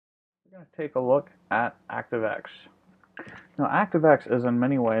We're going to take a look at ActiveX. Now, ActiveX is in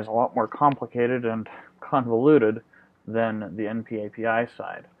many ways a lot more complicated and convoluted than the NP-API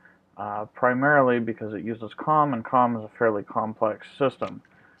side, primarily because it uses COM, and COM is a fairly complex system.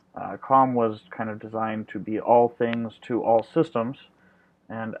 COM was kind of designed to be all things to all systems,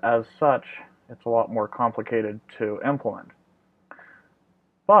 and as such, it's a lot more complicated to implement.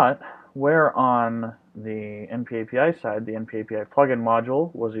 But where on the NP-API side, the NP-API plugin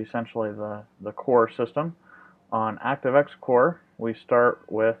module was essentially the core system, on ActiveX core, we start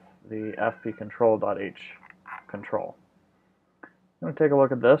with the FBControl.h control. I'm going to take a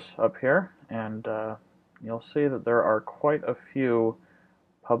look at this up here, and you'll see that there are quite a few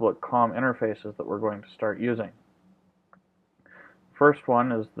public COM interfaces that we're going to start using. First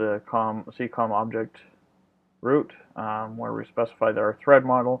one is the CCOM object root, where we specify our thread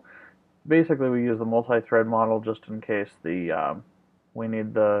model. Basically, we use the multi-thread model just in case we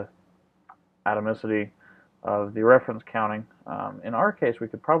need the atomicity of the reference counting. In our case, we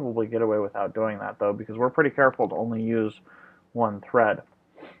could probably get away without doing that, though, because we're pretty careful to only use one thread.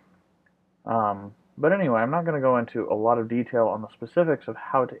 But anyway, I'm not going to go into a lot of detail on the specifics of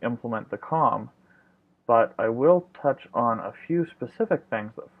how to implement the COM, but I will touch on a few specific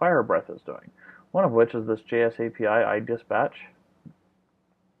things that FireBreath is doing, one of which is this JS API iDispatch.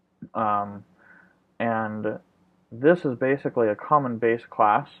 And this is basically a common base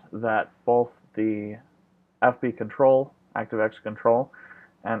class that both the FBControl, ActiveX control,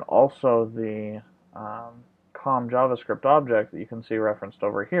 and also the COM JavaScript object that you can see referenced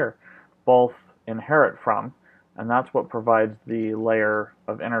over here, both inherit from, and that's what provides the layer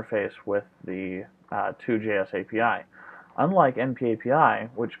of interface with the 2JS API. Unlike NP-API,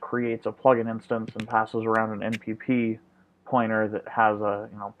 which creates a plugin instance and passes around an NPP pointer that has a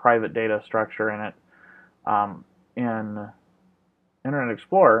private data structure in it, in Internet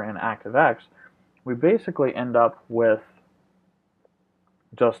Explorer and ActiveX, we basically end up with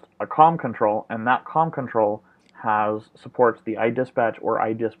just a COM control, and that COM control supports the iDispatch or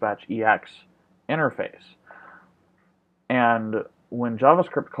iDispatch-EX interface. And when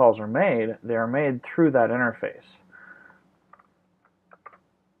JavaScript calls are made, they are made through that interface.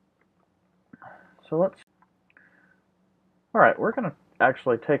 So alright, we're going to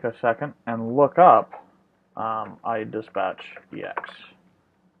actually take a second and look up iDispatch-EX.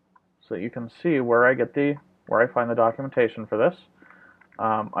 So you can see where I find the documentation for this.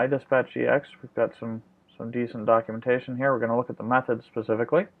 iDispatch-EX, we've got some decent documentation here. We're going to look at the methods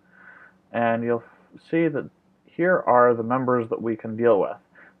specifically, and you'll see that here are the members that we can deal with.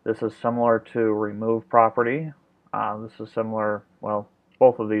 This is similar to remove property. This is similar, well,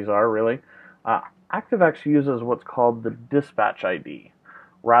 both of these are really. ActiveX uses what's called the dispatch ID,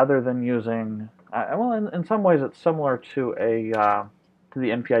 rather than using, well, in some ways it's similar to to the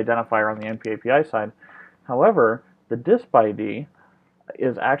NP identifier on the NP-API side. However, the disp ID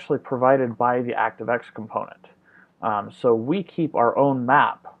is actually provided by the ActiveX component. So we keep our own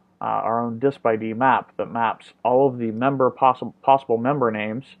map, our own disp ID map that maps all of the possible member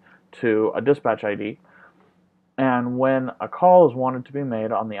names to a dispatch ID. And when a call is wanted to be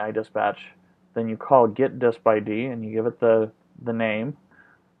made on the iDispatch, then you call get disp ID and you give it the name,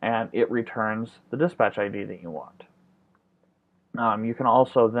 and it returns the dispatch ID that you want. You can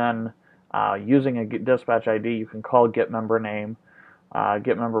also then, using a dispatch ID, you can call get member name,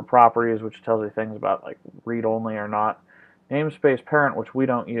 get member properties, which tells you things about like read only or not, namespace parent, which we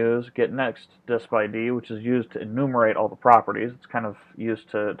don't use, get next disp ID, which is used to enumerate all the properties. It's kind of used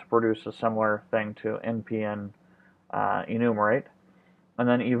to produce a similar thing to npn enumerate. And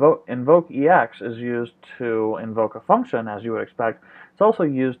then invoke EX is used to invoke a function, as you would expect. It's also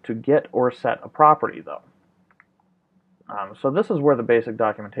used to get or set a property, though. So this is where the basic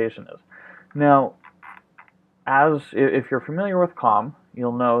documentation is. Now, if you're familiar with COM,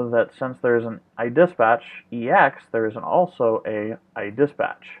 you'll know that since there's an iDispatch EX, there is also a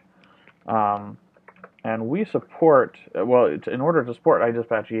iDispatch. And we support, well, in order to support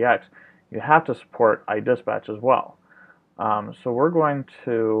iDispatch EX, you have to support iDispatch as well. So we're going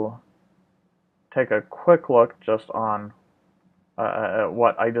to take a quick look just on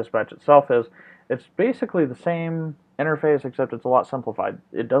what iDispatch itself is. It's basically the same interface, except it's a lot simplified.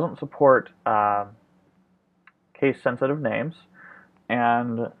 It doesn't support case-sensitive names,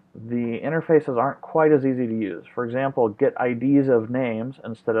 and the interfaces aren't quite as easy to use. For example, get IDs of names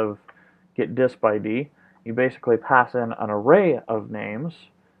instead of get disp ID. You basically pass in an array of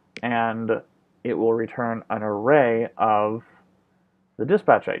names, and it will return an array of the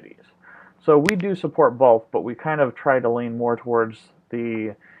dispatch IDs. So we do support both, but we kind of try to lean more towards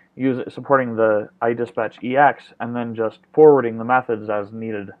the supporting the iDispatch-EX, and then just forwarding the methods as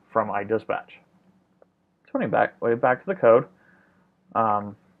needed from iDispatch. So way back to the code,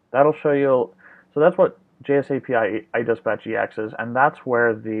 that'll show you. So that's what JSAPI iDispatch-EX is, and that's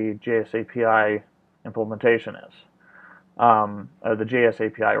where the JSAPI implementation is. The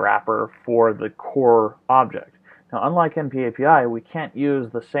JSAPI wrapper for the core object. Now, unlike NPAPI, we can't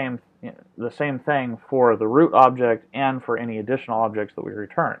use the same thing for the root object and for any additional objects that we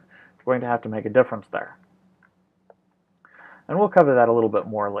return. We're going to have to make a difference there. And we'll cover that a little bit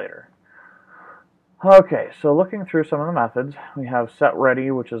more later. Okay, so looking through some of the methods, we have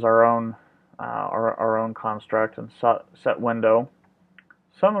setReady, which is our own construct, and setWindow.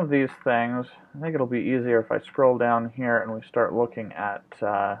 Some of these things, I think it'll be easier if I scroll down here and we start looking at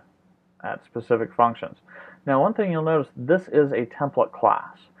specific functions. Now, one thing you'll notice, this is a template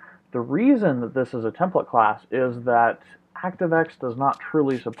class. The reason that this is a template class is that ActiveX does not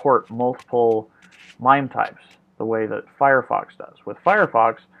truly support multiple MIME types the way that Firefox does. With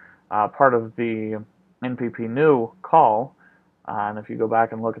Firefox, part of the NPP new call, and if you go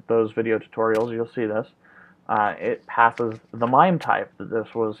back and look at those video tutorials, you'll see this, it passes the MIME type that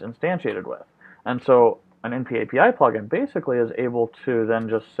this was instantiated with. And so an NPAPI plugin basically is able to then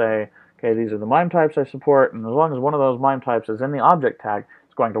just say, okay, these are the MIME types I support, and as long as one of those MIME types is in the object tag,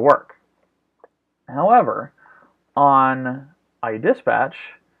 it's going to work. However, on iDispatch,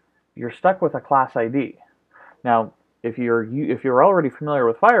 you're stuck with a class ID. Now, if you're already familiar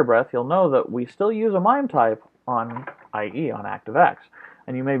with FireBreath, you'll know that we still use a MIME type on IE, on ActiveX.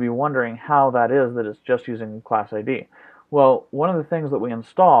 And you may be wondering how that is that it's just using class ID. Well, one of the things that we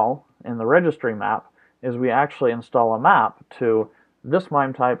install in the registry map is we actually install a map to this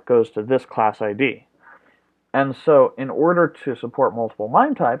MIME type goes to this class ID. And so in order to support multiple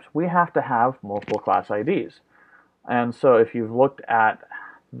MIME types, we have to have multiple class IDs. And so if you've looked at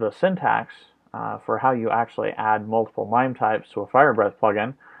the syntax for how you actually add multiple MIME types to a FireBreath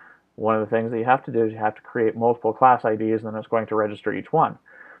plugin, one of the things that you have to do is you have to create multiple class IDs, and then it's going to register each one.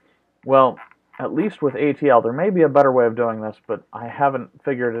 Well, at least with ATL, there may be a better way of doing this, but I haven't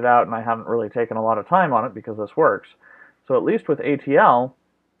figured it out, and I haven't really taken a lot of time on it because this works. So at least with ATL,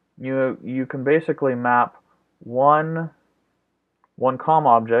 you can basically map one COM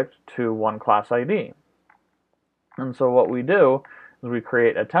object to one class ID. And so what we do is we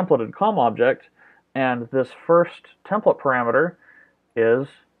create a templated COM object, and this first template parameter is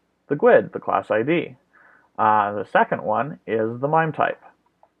the GUID, the class ID. The second one is the MIME type.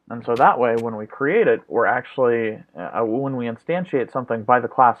 And so that way, when we create it, we're actually, when we instantiate something by the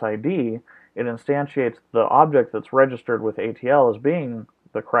class ID, it instantiates the object that's registered with ATL as being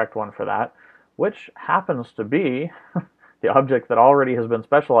the correct one for that, which happens to be the object that already has been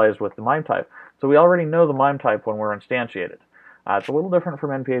specialized with the MIME type. So we already know the MIME type when we're instantiated. It's a little different from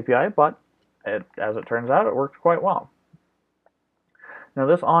NPAPI, but as it turns out, it works quite well. Now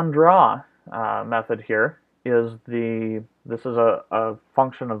this onDraw method here is this is a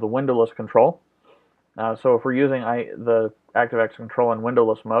function of the windowless control. So if we're using the ActiveX control in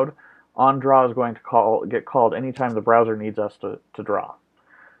windowless mode, onDraw is going to get called anytime the browser needs us to draw.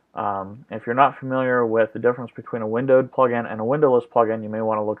 If you're not familiar with the difference between a windowed plugin and a windowless plugin, you may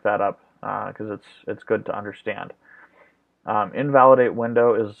want to look that up because it's good to understand. Invalidate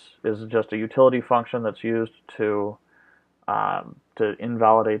window is just a utility function that's used to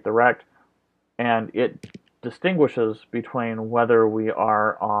invalidate the rect, and it distinguishes between whether we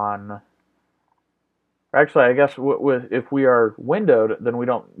are on. Actually, I guess if we are windowed, then we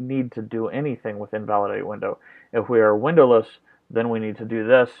don't need to do anything with invalidate window. If we are windowless, then we need to do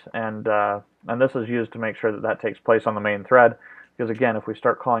this, and this is used to make sure that takes place on the main thread. Because again, if we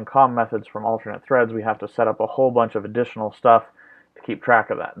start calling COM methods from alternate threads, we have to set up a whole bunch of additional stuff to keep track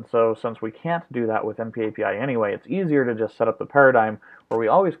of that. And so since we can't do that with NPAPI anyway, it's easier to just set up the paradigm where we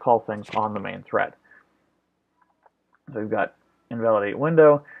always call things on the main thread. So we've got invalidate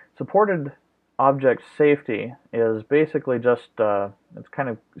window. Supported object safety is basically just it's kind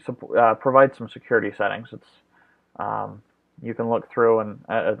of provides some security settings. It's you can look through and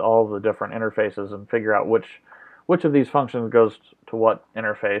at all the different interfaces and figure out which of these functions goes to what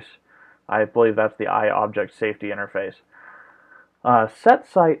interface. I believe that's the iObject safety interface. Set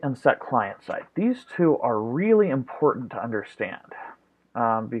site and set client site. These two are really important to understand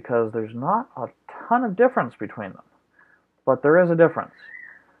because there's not a ton of difference between them, but there is a difference.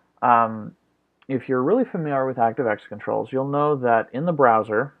 If you're really familiar with ActiveX controls, you'll know that in the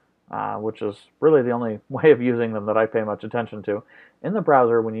browser, which is really the only way of using them that I pay much attention to, in the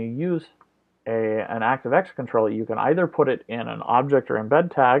browser, when you use an ActiveX control, you can either put it in an object or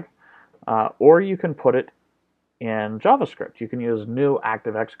embed tag, or you can put it in JavaScript. You can use new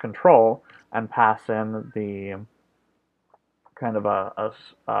ActiveX control and pass in the kind of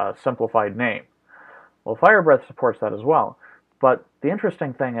a simplified name. Well, FireBreath supports that as well. But the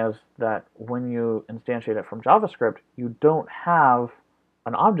interesting thing is that when you instantiate it from JavaScript, you don't have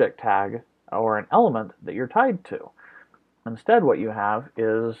an object tag or an element that you're tied to. Instead, what you have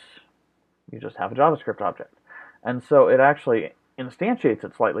is you just have a JavaScript object. And so it actually instantiates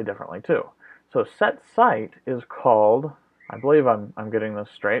it slightly differently too. So setSite is called, I believe I'm getting this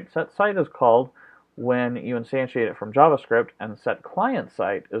straight, setSite is called when you instantiate it from JavaScript, and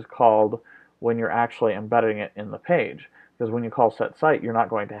setClientSite is called when you're actually embedding it in the page. Because when you call setSite, you're not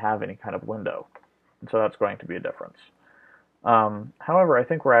going to have any kind of window. And so that's going to be a difference. However, I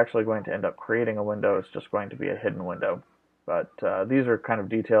think we're actually going to end up creating a window. It's just going to be a hidden window. But these are kind of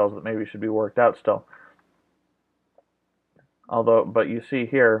details that maybe should be worked out still. But you see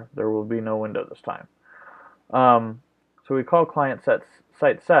here, there will be no window this time. So we call client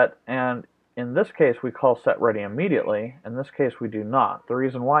site set, and in this case we call set ready immediately. In this case we do not. The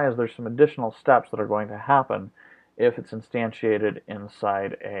reason why is there's some additional steps that are going to happen if it's instantiated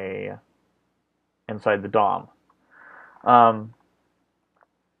inside the DOM.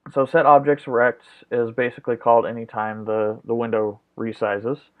 So set objects rect is basically called anytime the window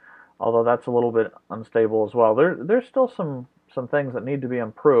resizes, although that's a little bit unstable as well. There's still some things that need to be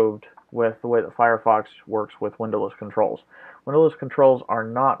improved with the way that Firefox works with windowless controls. Windowless controls are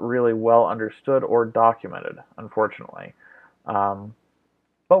not really well understood or documented, unfortunately.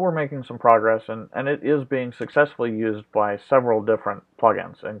 But we're making some progress, and it is being successfully used by several different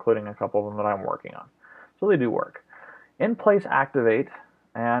plugins, including a couple of them that I'm working on. So they do work. In place activate,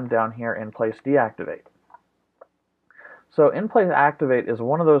 and down here in place deactivate. So in place activate is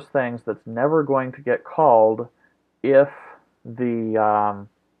one of those things that's never going to get called if the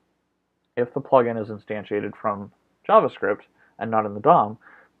plugin is instantiated from JavaScript and not in the DOM,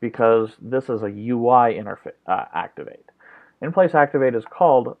 because this is a UI interface activate. In place activate is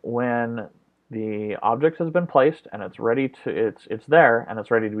called when the object has been placed and it's ready to it's there and it's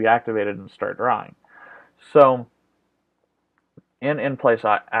ready to be activated and start drawing. So in place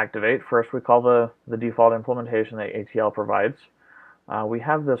activate, first we call the default implementation that ATL provides. We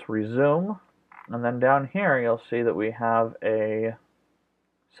have this resume, and then down here you'll see that we have a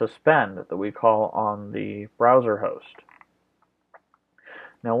suspend that we call on the browser host.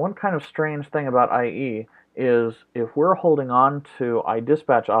 Now, one kind of strange thing about IE is if we're holding on to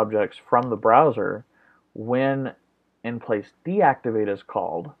iDispatch objects from the browser, when in place deactivate is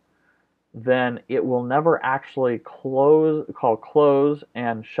called, then it will never actually call close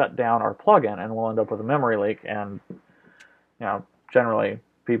and shut down our plugin, and we'll end up with a memory leak and, generally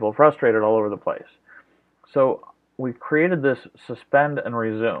people frustrated all over the place. So we've created this suspend and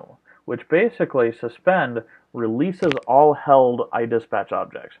resume, which basically suspend releases all held iDispatch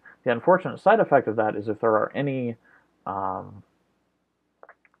objects. The unfortunate side effect of that is if there are any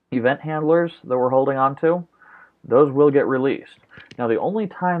event handlers that we're holding on to, those will get released. Now, the only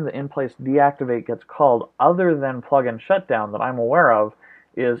time the in-place deactivate gets called other than plugin shutdown that I'm aware of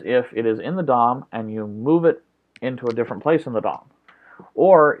is if it is in the DOM and you move it into a different place in the DOM,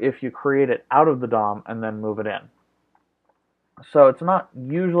 or if you create it out of the DOM and then move it in. So it's not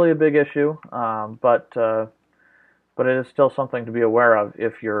usually a big issue, but it is still something to be aware of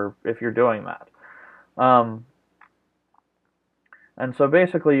if you're doing that. And so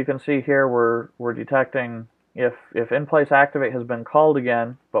basically, you can see here we're detecting if in-place activate has been called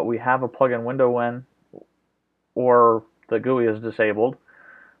again, but we have a plugin window when, or the GUI is disabled,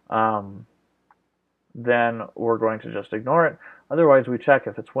 then we're going to just ignore it. Otherwise, we check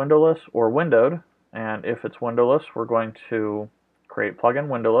if it's windowless or windowed, and if it's windowless, we're going to create plugin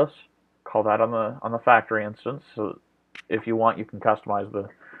windowless, call that on the factory instance. So if you want, you can customize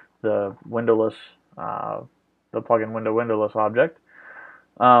the windowless, the plugin windowless object.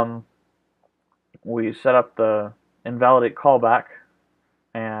 We set up the invalidate callback,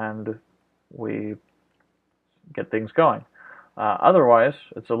 and we get things going. Otherwise,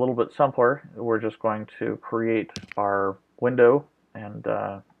 it's a little bit simpler. We're just going to create our window and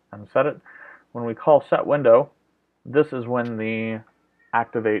set it. When we call set window, this is when the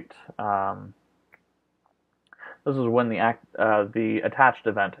activate. This is when the attached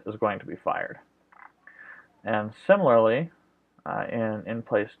event is going to be fired. And similarly, in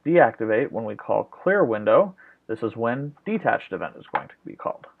place deactivate, when we call clear window, this is when detached event is going to be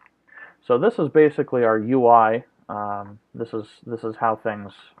called. So this is basically our UI. This is how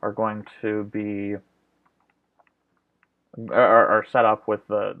things are going to be are set up with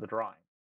the drawing.